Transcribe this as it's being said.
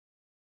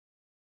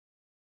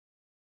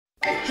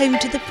Home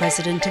to the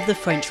President of the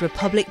French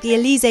Republic, the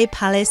Elysee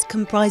Palace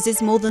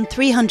comprises more than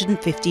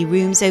 350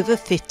 rooms over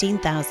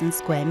 15,000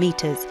 square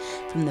metres,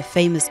 from the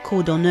famous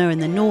Cour d'honneur in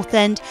the north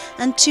end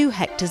and 2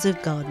 hectares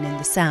of garden in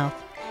the south.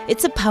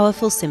 It's a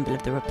powerful symbol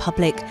of the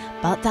Republic,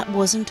 but that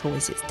wasn't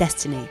always its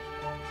destiny.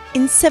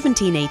 In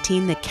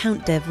 1718, the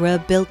Count d'Evreux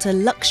built a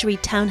luxury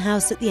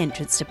townhouse at the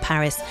entrance to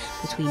Paris,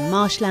 between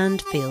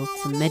marshland, fields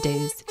and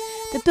meadows.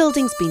 The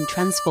building's been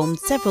transformed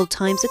several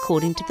times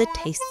according to the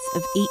tastes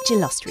of each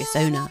illustrious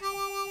owner.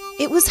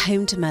 It was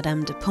home to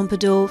Madame de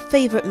Pompadour,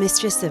 favourite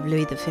mistress of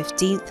Louis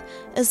XV,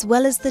 as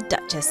well as the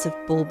Duchess of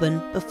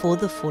Bourbon before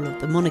the fall of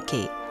the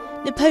monarchy.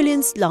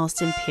 Napoleon's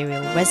last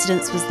imperial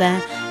residence was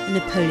there, and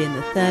Napoleon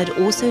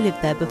III also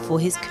lived there before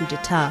his coup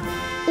d'etat.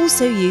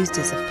 Also used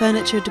as a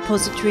furniture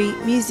depository,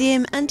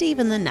 museum and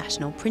even the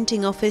National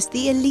Printing Office,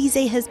 the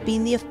Elysee has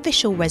been the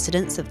official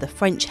residence of the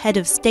French head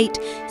of state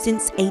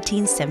since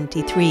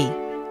 1873.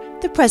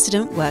 The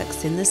president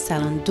works in the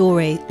Salon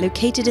Doré,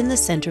 located in the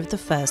centre of the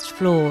first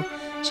floor.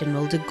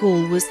 General de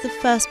Gaulle was the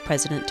first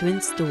president to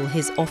install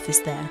his office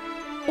there.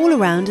 All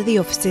around are the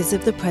offices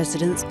of the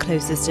president's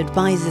closest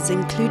advisors,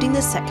 including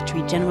the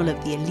Secretary General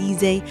of the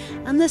Elysee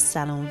and the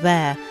Salon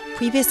Vert,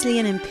 previously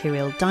an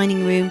imperial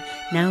dining room,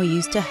 now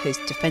used to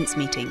host defence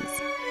meetings.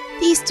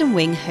 The eastern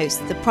wing hosts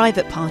the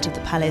private part of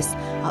the palace.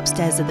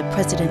 Upstairs are the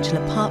presidential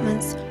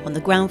apartments. On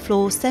the ground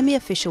floor,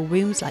 semi-official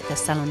rooms like the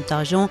Salon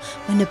d'Argent,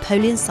 where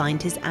Napoleon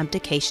signed his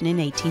abdication in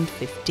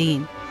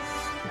 1815.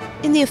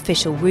 In the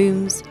official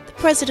rooms,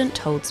 the President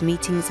holds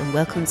meetings and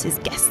welcomes his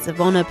guests of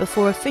honour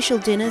before official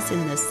dinners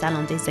in the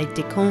Salon des Aides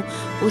de Camp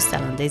or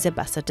Salon des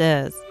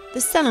Ambassadeurs.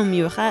 The Salon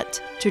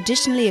Murat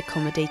traditionally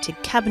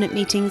accommodated cabinet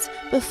meetings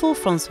before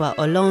François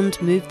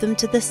Hollande moved them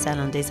to the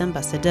Salon des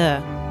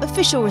Ambassadeurs.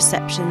 Official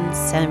receptions,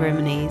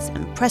 ceremonies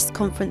and press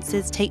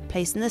conferences take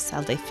place in the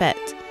Salle des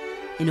Fêtes.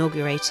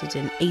 Inaugurated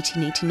in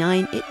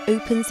 1889, it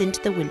opens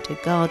into the Winter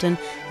Garden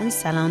and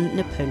Salon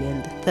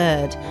Napoleon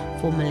III,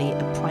 formerly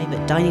a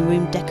private dining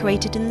room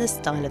decorated in the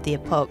style of the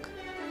epoch.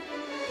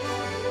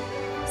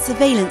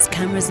 Surveillance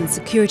cameras and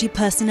security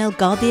personnel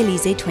guard the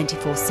Elysee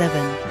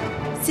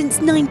 24/7.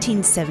 Since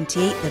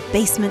 1978, the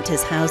basement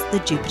has housed the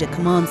Jupiter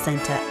Command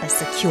Centre, a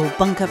secure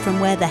bunker from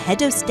where the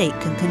head of state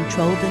can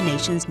control the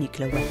nation's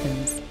nuclear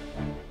weapons.